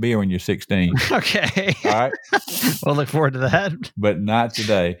you get beer when you're 16. Okay. All right. We'll look forward to that. But not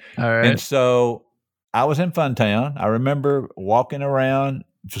today. All right. And so I was in Funtown. I remember walking around.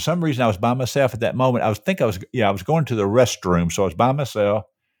 For some reason, I was by myself at that moment. I was going to the restroom, so I was by myself.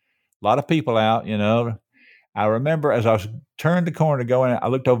 A lot of people out, I remember as I was turned the corner to go in, I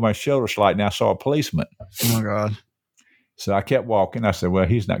looked over my shoulder slightly, and I saw a policeman. Oh, my God. So I kept walking. I said, well,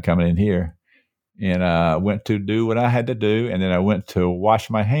 he's not coming in here. And I went to do what I had to do, and then I went to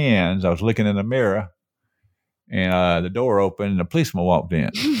wash my hands. I was looking in the mirror, and the door opened, and the policeman walked in.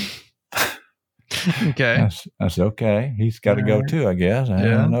 Okay. I said, okay, he's got to go too, I guess. I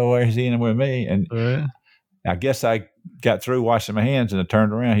don't know where he's in with me. And I guess I got through washing my hands, and I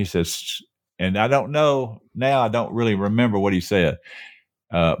turned around. He says, and I don't know now, I don't really remember what he said.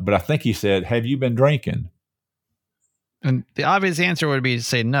 But I think he said, have you been drinking? And the obvious answer would be to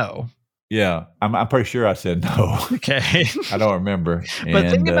say no. Yeah, I'm pretty sure I said no. Okay. I don't remember. But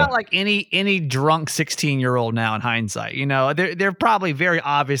think about like any drunk 16-year-old now in hindsight. They're probably very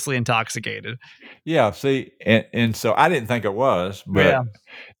obviously intoxicated. Yeah, see, and so I didn't think it was, but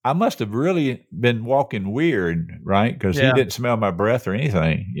I must have really been walking weird, right? Because he didn't smell my breath or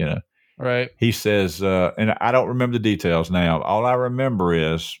anything, Right. He says, and I don't remember the details now. All I remember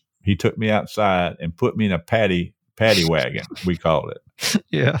is he took me outside and put me in a paddy wagon, we called it.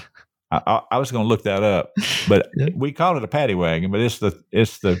 Yeah. I was going to look that up, but we call it a paddy wagon, but it's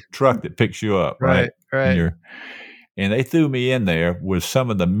the truck that picks you up, right? Right. And they threw me in there with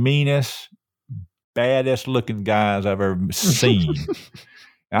some of the meanest, baddest looking guys I've ever seen.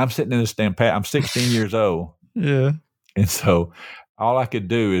 And I'm sitting in this damn I'm 16 years old. Yeah. And so all I could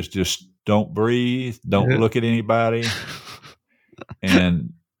do is just don't breathe, don't look at anybody.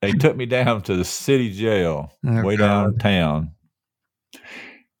 And they took me down to the city jail way downtown.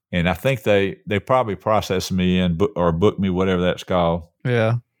 And I think they probably processed me or booked me, whatever that's called.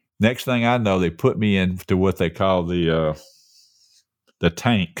 Yeah. Next thing I know, they put me into what they call the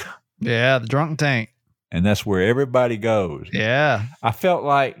tank. Yeah, the drunk tank. And that's where everybody goes. Yeah. I felt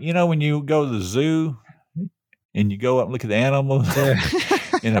like, when you go to the zoo and you go up and look at the animals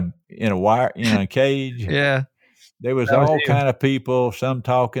in a wire, a cage. Yeah. There was all kind of people, some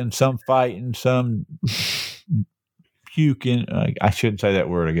talking, some fighting, some puking. I shouldn't say that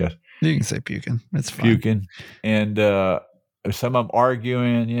word, I guess. You can say puking. It's fine. Puking. And some of them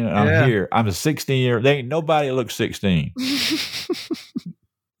arguing. I'm here. I'm a 16-year-old. There ain't nobody that looks 16.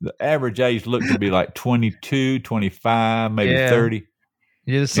 The average age looked to be like 22, 25, maybe 30.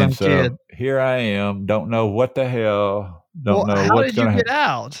 You're some kid. Here I am. Don't know what the hell. Don't know what's going to happen. How did you get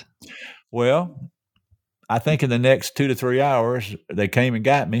out? Well, I think in the next 2 to 3 hours, they came and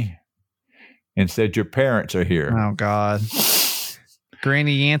got me. and said, "Your parents are here." Oh God.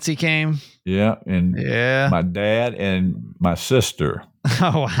 Granny Yancey came. Yeah, and Yeah. my dad and my sister.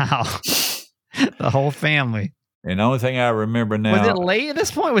 Oh wow. The whole family. And the only thing I remember now. Was it late at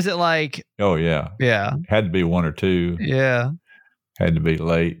this point? Was it like? Oh yeah. Yeah. Had to be 1 or 2. Yeah. Had to be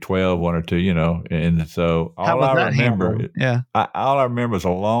late, 12, 1 or 2, And so all I remember, all I remember is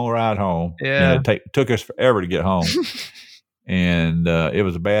a long ride home. Yeah. It took us forever to get home. And it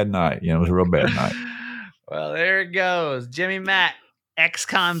was a bad night. It was a real bad night. Well, there it goes. Jimmy Mack,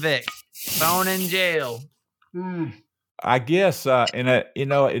 ex-convict, thrown in jail. I guess,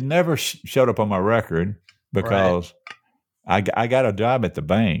 it never showed up on my record because I got a job at the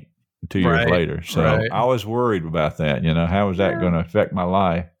bank 2 years later. So I was worried about that. How was that going to affect my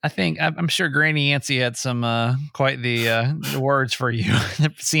life? I'm sure Granny Yancey had some quite the words for you.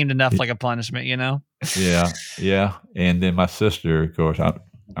 It seemed enough like a punishment, Yeah. And then my sister, of course,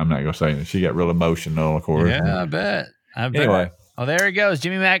 I'm not going to say that. She got real emotional, of course. Yeah, I bet. Anyway. Oh, there he goes.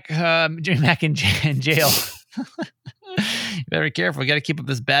 Jimmy Mack in jail. You better be careful. You got to keep up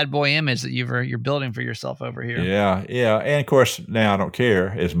this bad boy image that you're building for yourself over here. Yeah. And of course, now I don't care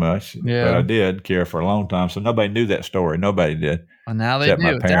as much. Yeah. But I did care for a long time. So nobody knew that story. Nobody did. Well, now they do.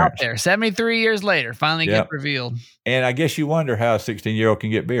 It's out there. 73 years later, finally get revealed. And I guess you wonder how a 16-year-old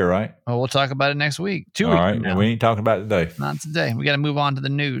can get beer, right? Oh, we'll talk about it next week. 2 weeks. All right. And we ain't talking about it today. Not today. We got to move on to the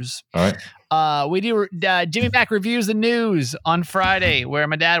news. All right. We do. Jimmy Mack reviews the news on Friday, where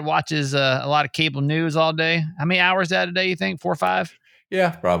my dad watches a lot of cable news all day. How many hours is that a day, you think? 4 or 5?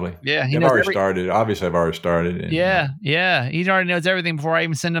 Yeah, probably. Yeah, I've already started. Obviously, I've already started. And, yeah. He already knows everything before I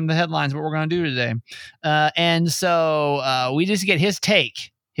even send him the headlines. What we're going to do today, and so we just get his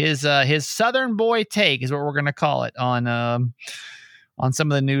take, his Southern boy take is what we're going to call it on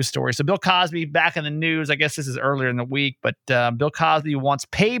some of the news stories. So Bill Cosby back in the news. I guess this is earlier in the week, but Bill Cosby wants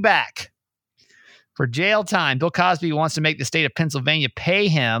payback for jail time. Bill Cosby wants to make the state of Pennsylvania pay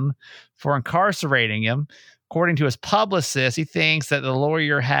him for incarcerating him. According to his publicist, he thinks that the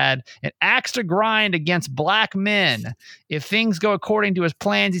lawyer had an axe to grind against black men. If things go according to his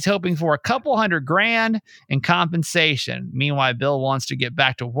plans, he's hoping for a couple $100,000 in compensation. Meanwhile, Bill wants to get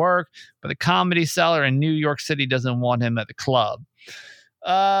back to work, but the Comedy Cellar in New York City doesn't want him at the club.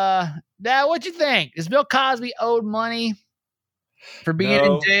 Dad, what'd you think? Is Bill Cosby owed money for being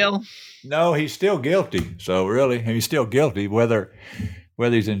in jail? No, he's still guilty. So really, he's still guilty, whether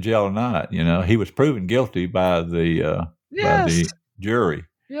he's in jail or not. He was proven guilty by the jury.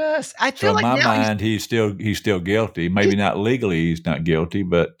 Yes, I feel like in my mind he's still guilty. Maybe not legally, he's not guilty,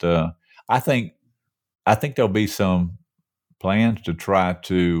 but I think there'll be some plans to try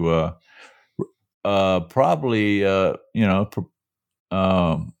to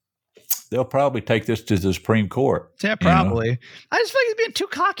they'll probably take this to the Supreme Court. Yeah, probably. I just feel like he's being too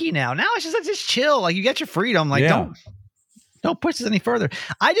cocky now. Now it's just like, just chill. Like, you get your freedom. Like, don't push this any further.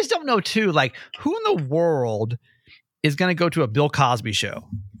 I just don't know too. Like, who in the world is going to go to a Bill Cosby show?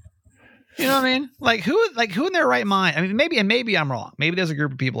 You know what I mean? Like who in their right mind? I mean, maybe I'm wrong. Maybe there's a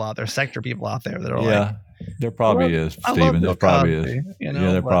group of people out there, sector people out there that are like, there probably is, Stephen. There probably is.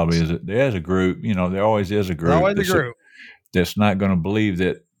 There probably is. There's a group. There always is a group. Always a group that's not going to believe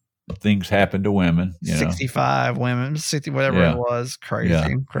that things happen to women. 65 women, 60, whatever it was.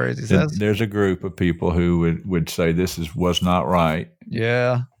 Crazy. There's a group of people who would say this was not right.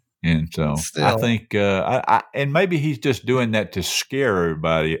 Yeah. And so I think, and maybe he's just doing that to scare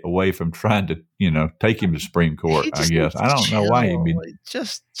everybody away from trying to, take him to Supreme Court. I guess I don't know why he'd be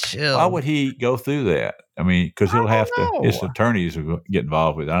just chill. Why would he go through that? I mean, because he'll have to. His attorneys will get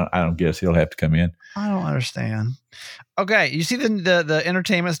involved with it. I don't guess he'll have to come in. I don't understand. Okay, you see the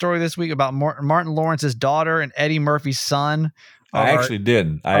entertainment story this week about Martin Lawrence's daughter and Eddie Murphy's son. I actually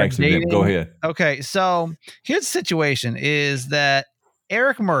didn't. Go ahead. Okay, so here's the situation: is that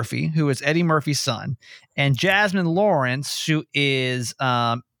Eric Murphy, who is Eddie Murphy's son, and Jasmine Lawrence, who is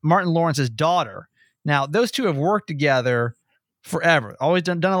Martin Lawrence's daughter. Now, those two have worked together forever. Always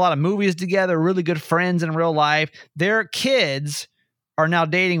done a lot of movies together, really good friends in real life. Their kids are now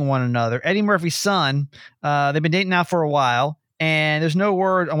dating one another. Eddie Murphy's son, they've been dating now for a while, and there's no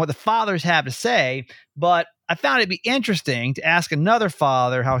word on what the fathers have to say, but I found it'd be interesting to ask another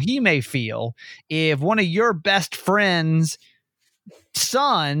father how he may feel if one of your best friends'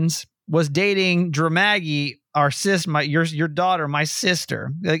 sons was dating Dramaggie, our sis, your daughter, my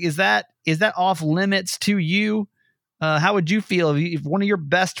sister. Like, is that off limits to you? How would you feel if one of your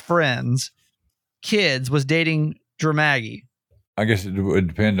best friends' kids was dating Dramaggie? I guess it would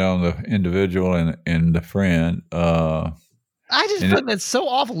depend on the individual and the friend. I just feel that's so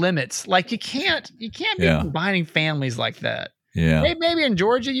off limits. Like you can't be combining families like that. Yeah. Maybe in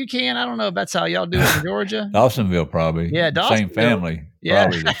Georgia you can. I don't know if that's how y'all do it in Georgia. Dawsonville probably. Yeah, Same family. Yeah.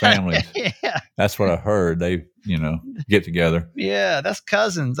 Probably the families. Yeah. That's what I heard. They, get together. Yeah, that's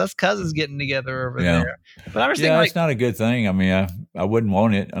cousins. That's cousins getting together over there. But I'm just thinking, it's not a good thing. I mean, I wouldn't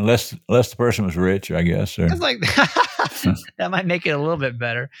want it unless the person was rich, I guess. Or. It's like that might make it a little bit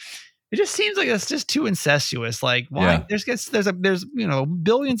better. It just seems like it's just too incestuous. Like, why? There's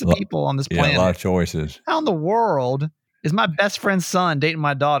billions of people on this planet. A lot of choices. How in the world is my best friend's son dating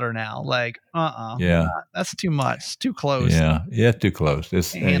my daughter now? Like, that's too much. Too close. Yeah, too close.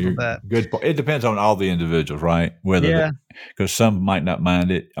 It's handle that. Good. It depends on all the individuals, right? Because some might not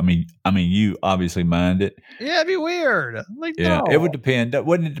mind it. I mean, you obviously mind it. Yeah, it'd be weird. Like, no. It would depend.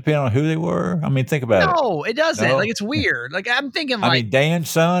 Wouldn't it depend on who they were? I mean, think about it. No, it doesn't. No? Like, it's weird. Like, I'm thinking, like, I mean, Dan's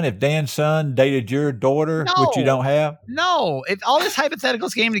son. If Dan's son dated your daughter, which you don't have, if all these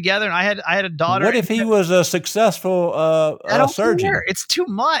hypotheticals came together, and I had a daughter. What if he was a successful surgeon? Care. It's too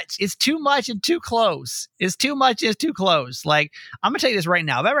much. It's too much and too close. It's too much. It's too close. Like, I'm gonna tell you this right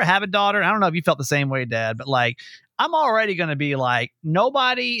now. If I ever have a daughter, I don't know if you felt the same way, Dad, but like, I'm already going to be like,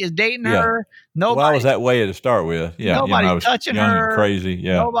 nobody is dating her. Nobody. Well, I was that way to start with. Yeah. Nobody I was touching young her. And crazy.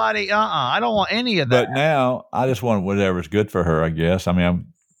 Yeah. Nobody. I don't want any of that. But now I just want whatever's good for her, I guess. I mean,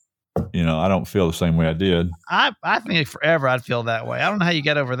 I don't feel the same way I did. I think forever I'd feel that way. I don't know how you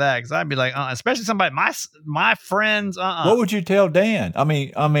get over that, because I'd be like, especially somebody, my friends. What would you tell Dan? I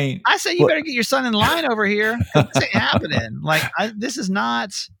mean, I say you better get your son in line over here. This ain't happening. Like, this is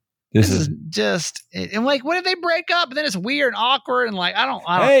not. This is just, and like, what if they break up and then it's weird and awkward and like, I don't.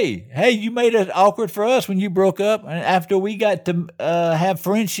 Hey, you made it awkward for us when you broke up, and after we got to have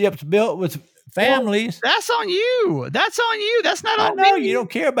friendships built with families. Well, that's on you. That's on you. That's not on me. I know you don't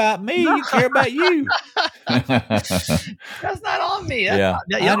care about me. You care about you. That's not on me. I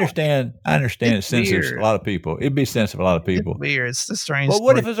understand. It's sensitive to a lot of people. It'd be sensitive to a lot of people. It's weird. It's a strange. Well,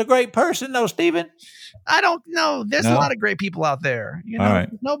 what if it's a great person though, Stephen? I don't know. There's a lot of great people out there. All right.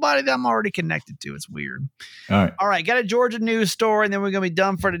 Nobody that I'm already connected to. It's weird. All right. Got a Georgia news story, and then we're going to be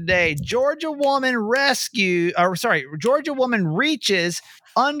done for today. Georgia woman reaches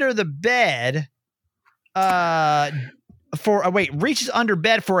under the bed reaches under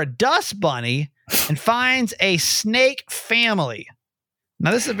bed for a dust bunny and finds a snake family. Now,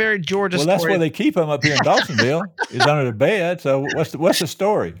 this is a very Georgia story. Well, that's where they keep them up here in Dawsonville, is under the bed. So what's the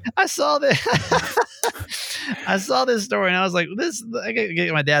story? I saw this. I saw this story, and I was like, I got to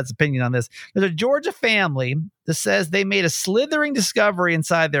get my dad's opinion on this. There's a Georgia family that says they made a slithering discovery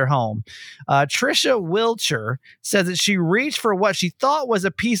inside their home. Trisha Wilcher says that she reached for what she thought was a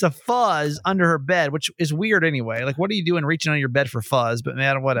piece of fuzz under her bed, which is weird anyway. Like, what are you doing reaching under your bed for fuzz? But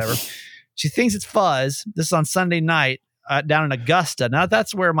man, whatever. She thinks it's fuzz. This is on Sunday night. Down in Augusta. Now,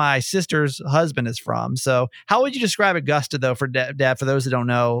 that's where my sister's husband is from. So how would you describe Augusta, though, for Dad, for those that don't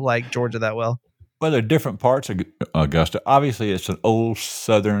know, like, Georgia that well? Well, there are different parts of Augusta. Obviously, it's an old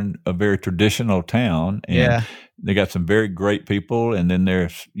Southern, a very traditional town. And they got some very great people. And then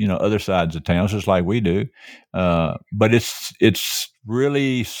there's, other sides of town, just like we do. But it's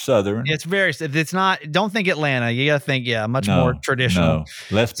really Southern. It's not, don't think Atlanta. You got to think, much more traditional. No,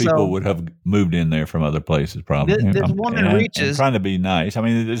 less people would have moved in there from other places, probably. This woman reaches. I'm trying to be nice. I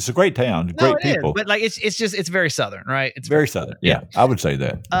mean, it's a great town, great people. But like, it's very Southern, right? It's very Southern. Yeah, I would say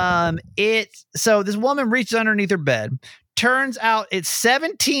that. So this woman reaches underneath her bed. Turns out it's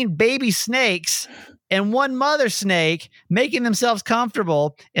 17 baby snakes and one mother snake making themselves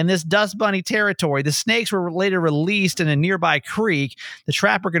comfortable in this dust bunny territory. The snakes were later released in a nearby creek. The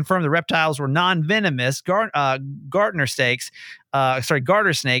trapper confirmed the reptiles were non-venomous garter snakes,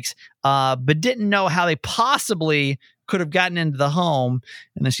 but didn't know how they possibly could have gotten into the home.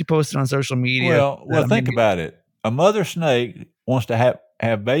 And then she posted on social media. Well, think about it. A mother snake wants to have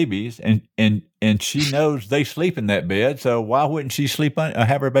babies, and she knows they sleep in that bed. So why wouldn't she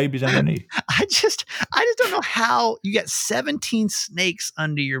have her babies underneath? I just don't know how you get 17 snakes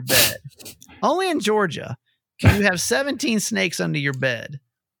under your bed. Only in Georgia can you have 17 snakes under your bed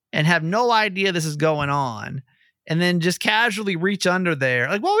and have no idea this is going on, and then just casually reach under there.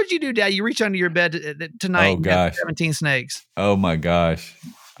 Like, what would you do, Dad? You reach under your bed tonight and have 17 snakes. Oh my gosh.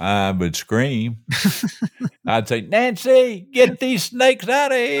 I would scream. I'd say, Nancy, get these snakes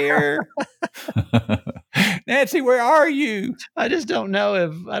out of here. Nancy, where are you? I just don't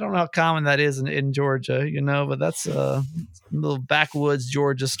know how common that is in Georgia, but that's a little backwoods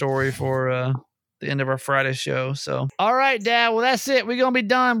Georgia story for the end of our Friday show. So, all right, Dad. Well, that's it. We're going to be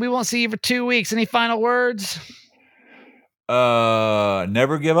done. We won't see you for 2 weeks. Any final words?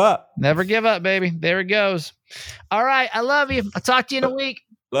 Never give up. Never give up, baby. There it goes. All right. I love you. I'll talk to you in a week.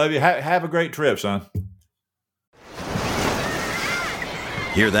 Love you. Have a great trip, son.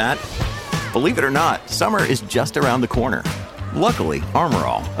 Hear that? Believe it or not, summer is just around the corner. Luckily, Armor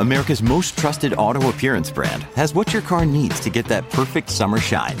All, America's most trusted auto appearance brand, has what your car needs to get that perfect summer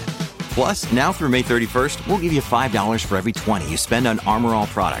shine. Plus, now through May 31st, we'll give you $5 for every $20 you spend on Armor All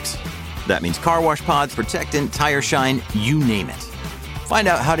products. That means car wash pods, protectant, tire shine, you name it. Find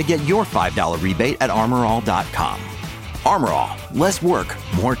out how to get your $5 rebate at armorall.com. Armor All, less work,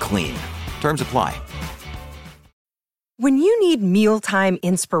 more clean. Terms apply. When you need mealtime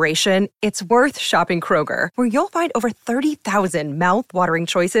inspiration, it's worth shopping Kroger, where you'll find over 30,000 mouth-watering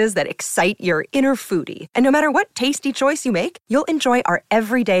choices that excite your inner foodie. And no matter what tasty choice you make, you'll enjoy our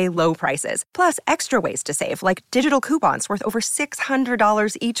everyday low prices, plus extra ways to save, like digital coupons worth over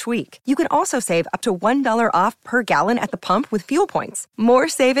 $600 each week. You can also save up to $1 off per gallon at the pump with fuel points. More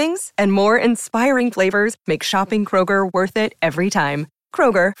savings and more inspiring flavors make shopping Kroger worth it every time.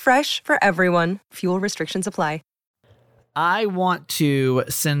 Kroger, fresh for everyone. Fuel restrictions apply. I want to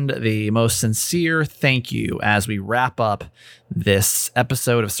send the most sincere thank you as we wrap up this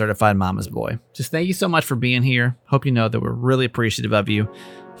episode of Certified Mama's Boy. Just thank you so much for being here. Hope you know that we're really appreciative of you.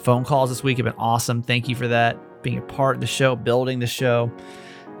 Phone calls this week have been awesome. Thank you for that. Being a part of the show, building the show.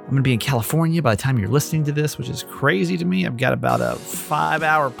 I'm going to be in California by the time you're listening to this, which is crazy to me. I've got about a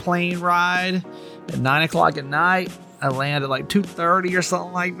 5-hour plane ride at 9 o'clock at night. I land at like 2:30 or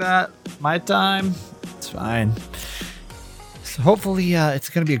something like that. My time. It's fine. So hopefully it's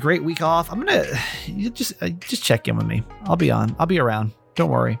going to be a great week off. I'm going to just check in with me. I'll be around. Don't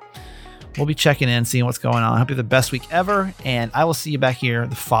worry. We'll be checking in, seeing what's going on. I hope you have the best week ever, and I will see you back here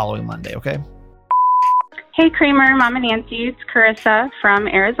the following Monday, okay? Hey, Kramer, Mama Nancy. It's Carissa from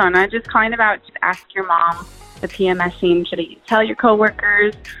Arizona. Just calling about just ask your mom the PMS scene. Should I tell your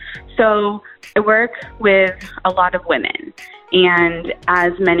coworkers? So I work with a lot of women, and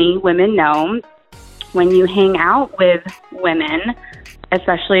as many women know, when you hang out with women,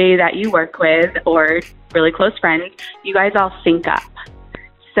 especially that you work with or really close friends, you guys all sync up.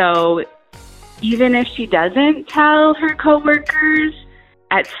 So even if she doesn't tell her coworkers,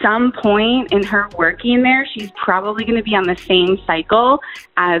 at some point in her working there, she's probably going to be on the same cycle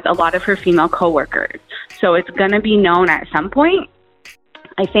as a lot of her female coworkers. So it's going to be known at some point.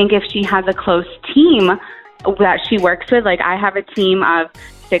 I think if she has a close team that she works with, like I have a team of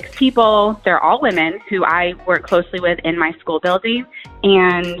 6 people, they're all women who I work closely with in my school building.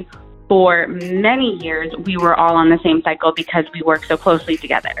 And for many years, we were all on the same cycle because we work so closely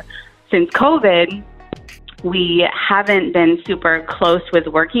together. Since COVID, we haven't been super close with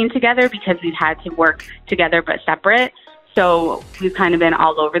working together because we've had to work together but separate. So we've kind of been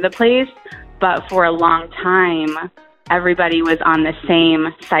all over the place. But for a long time, everybody was on the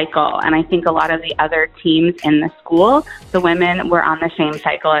same cycle. And I think a lot of the other teams in the school, the women were on the same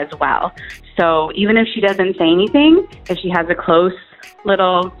cycle as well. So even if she doesn't say anything, if she has a close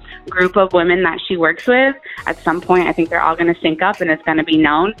little group of women that she works with, at some point, I think they're all going to sync up and it's going to be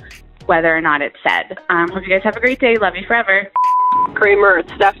known whether or not it's said. Hope you guys have a great day. Love you forever. Kramer,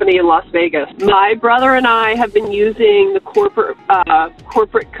 it's Stephanie in Las Vegas. My brother and I have been using the corporate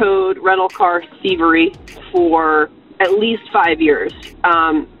code rental car thievery for at least 5 years,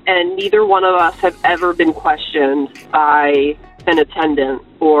 and neither one of us have ever been questioned by an attendant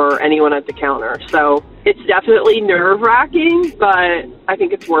or anyone at the counter. So it's definitely nerve-wracking, but I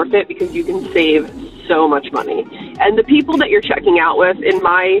think it's worth it because you can save so much money. And the people that you're checking out with, in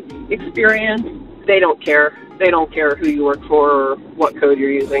my experience, they don't care. They don't care who you work for or what code you're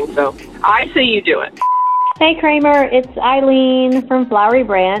using. So I say you do it. Hey, Kramer, it's Eileen from Flowery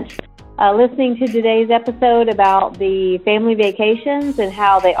Branch. Listening to today's episode about the family vacations and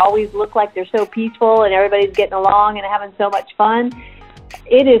how they always look like they're so peaceful and everybody's getting along and having so much fun.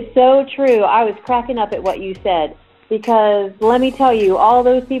 It is so true. I was cracking up at what you said because let me tell you, all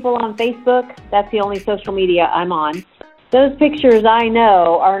those people on Facebook, that's the only social media I'm on. Those pictures I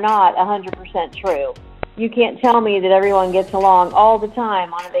know are not 100% true. You can't tell me that everyone gets along all the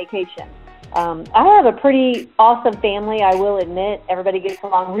time on a vacation. I have a pretty awesome family, I will admit. Everybody gets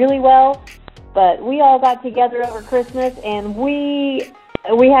along really well, but we all got together over Christmas and we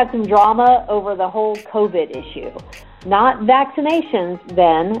had some drama over the whole COVID issue. Not vaccinations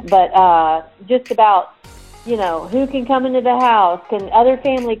then, but just about, who can come into the house? Can other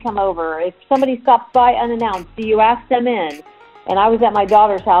family come over? If somebody stops by unannounced, do you ask them in? And I was at my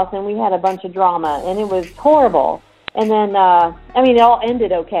daughter's house and we had a bunch of drama and it was horrible. And then, it all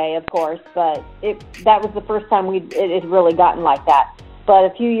ended okay, of course, but that was the first time it had really gotten like that. But a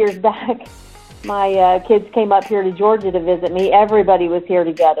few years back, my kids came up here to Georgia to visit me. Everybody was here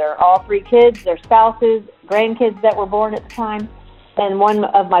together, all 3 kids, their spouses, grandkids that were born at the time. and one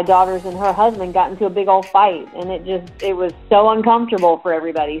of my daughters and her husband got into a big old fight, and it was so uncomfortable for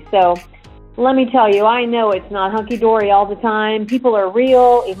everybody. So let me tell you, I know it's not hunky-dory all the time. People are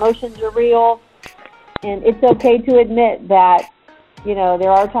real, emotions are real, and it's okay to admit that, you know,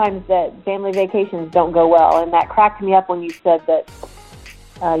 there are times that family vacations don't go well, and that cracked me up when you said that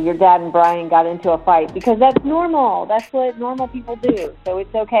your dad and Brian got into a fight, because that's normal. That's what normal people do. So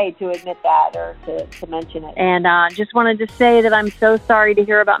it's okay to admit that or to mention it. And just wanted to say that I'm so sorry to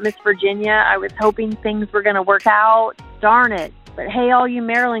hear about Miss Virginia. I was hoping things were going to work out. Darn it. But hey, all you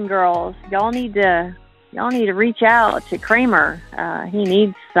Maryland girls, y'all need to reach out to Kramer. He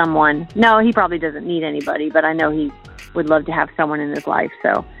needs someone. No, he probably doesn't need anybody, but I know he would love to have someone in his life.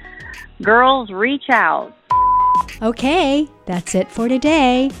 So girls, reach out. Okay, that's it for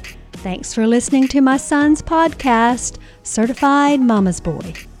today. Thanks for listening to my son's podcast, Certified Mama's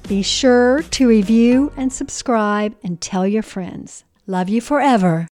Boy. Be sure to review and subscribe and tell your friends. Love you forever.